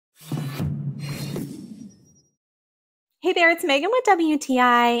Hey there, it's Megan with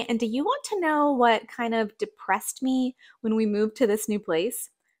WTI, and do you want to know what kind of depressed me when we moved to this new place?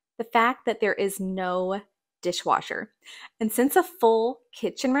 The fact that there is no dishwasher. And since a full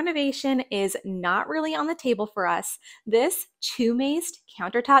kitchen renovation is not really on the table for us, this ChuMaste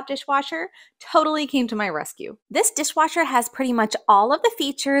countertop dishwasher totally came to my rescue. This dishwasher has pretty much all of the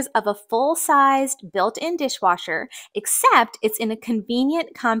features of a full-sized built-in dishwasher, except it's in a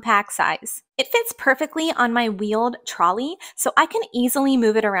convenient compact size. It fits perfectly on my wheeled trolley, so I can easily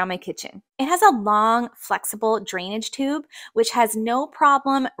move it around my kitchen. It has a long, flexible drainage tube, which has no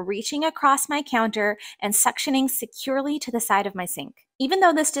problem reaching across my counter and suctioning securely to the side of my sink. Even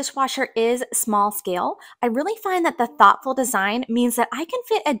though this dishwasher is small scale, I really find that the thoughtful design means that I can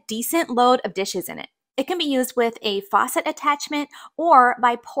fit a decent load of dishes in it. It can be used with a faucet attachment or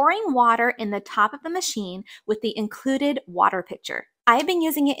by pouring water in the top of the machine with the included water pitcher. I've been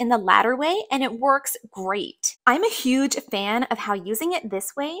using it in the latter way and it works great. I'm a huge fan of how using it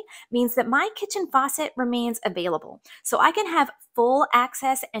this way means that my kitchen faucet remains available, so I can have full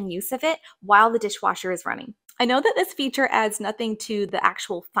access and use of it while the dishwasher is running. I know that this feature adds nothing to the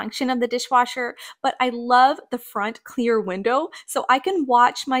actual function of the dishwasher, but I love the front clear window so I can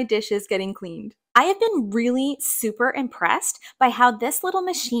watch my dishes getting cleaned. I have been really super impressed by how this little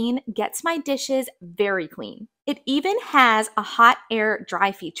machine gets my dishes very clean. It even has a hot air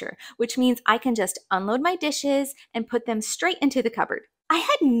dry feature, which means I can just unload my dishes and put them straight into the cupboard. I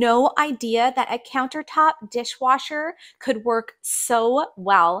had no idea that a countertop dishwasher could work so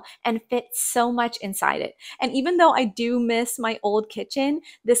well and fit so much inside it. And even though I do miss my old kitchen,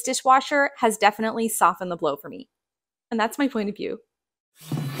 this dishwasher has definitely softened the blow for me. And that's my point of view.